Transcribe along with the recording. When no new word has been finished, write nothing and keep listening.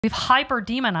We've hyper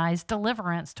demonized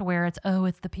deliverance to where it's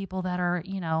the people that are,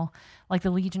 like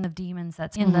the legion of demons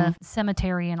that's in the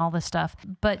cemetery and all this stuff.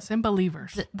 But some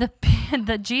believers.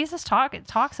 The Jesus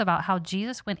talks about how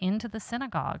Jesus went into the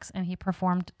synagogues and he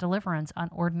performed deliverance on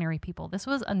ordinary people. This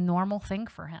was a normal thing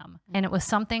for him. And it was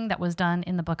something that was done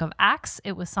in the book of Acts.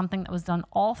 It was something that was done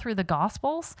all through the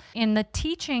Gospels. In the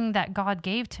teaching that God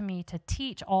gave to me to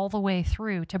teach all the way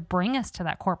through to bring us to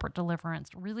that corporate deliverance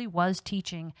really was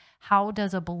teaching how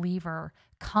does a believer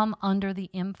come under the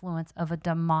influence of a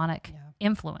demonic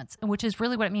influence, which is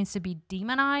really what it means to be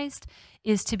demonized,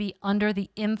 is to be under the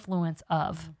influence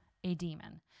of a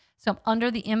demon. So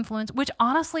under the influence, which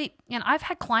honestly, I've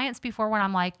had clients before when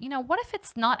I'm like, what if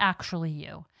it's not actually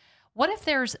you? What if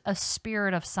there's a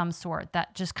spirit of some sort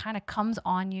that just kind of comes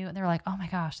on you and they're like, oh my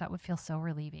gosh, that would feel so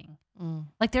relieving.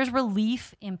 Like there's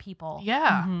relief in people.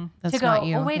 Yeah. Mm-hmm. To go,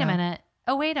 oh, wait a minute.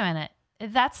 Oh, wait a minute.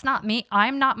 That's not me.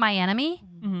 I'm not my enemy.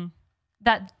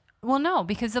 No,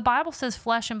 because the Bible says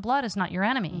flesh and blood is not your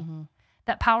enemy.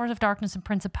 That powers of darkness and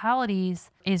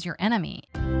principalities is your enemy.